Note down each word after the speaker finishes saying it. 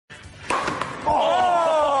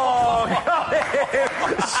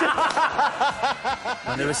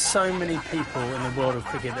And there are so many people in the world of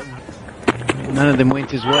cricket that... None of them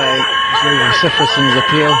went his way. Very vociferous in his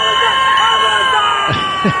appeal.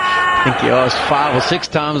 I think he asked 5 or 6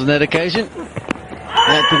 times on that occasion.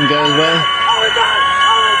 That didn't go his way.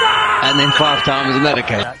 And then 5 times on that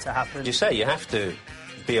occasion. That to happen. You say you have to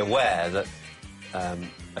be aware that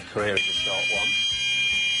a career is a short one.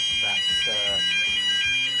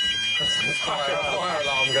 There's a fire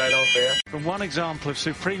alarm going off here. From one example of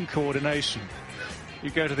supreme coordination, you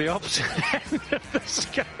go to the opposite end of the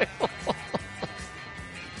scale.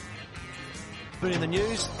 But in the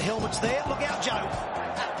news, helmet's there. Look out, Joe.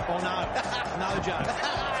 Oh, no. No, Joe.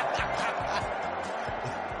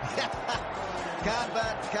 Can't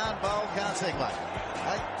bat, can't bowl, can't segue.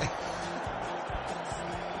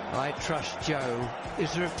 I trust Joe.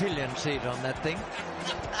 Is there a pillion seat on that thing?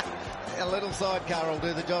 A little sidecar will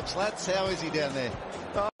do the job, Slats. How is he down there?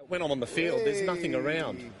 When I'm on the field, there's nothing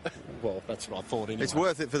around. Well, that's what I thought anyway. It's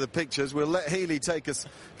worth it for the pictures. We'll let Healy take us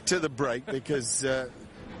to the break because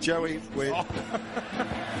Joey, we're...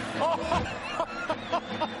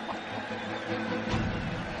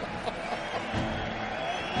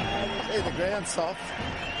 See, the ground's soft.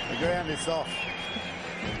 The ground is soft.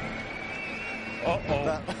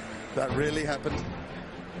 Uh-oh. That really happened.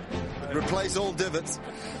 Replace all divots.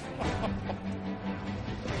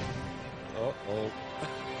 Uh-oh.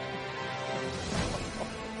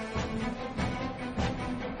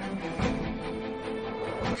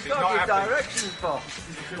 Got your directions, boss.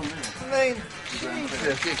 I mean,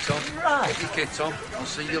 Jesus. Kit on. Right. Get your kit on. I'll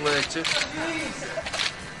see you later.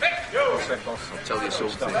 I'll tell you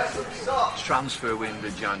something. It's transfer window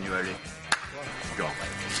January. Go on.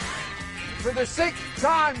 For the 6th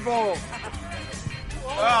time, ball.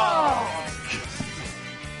 Oh.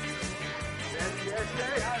 Yes, yes,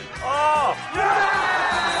 yes.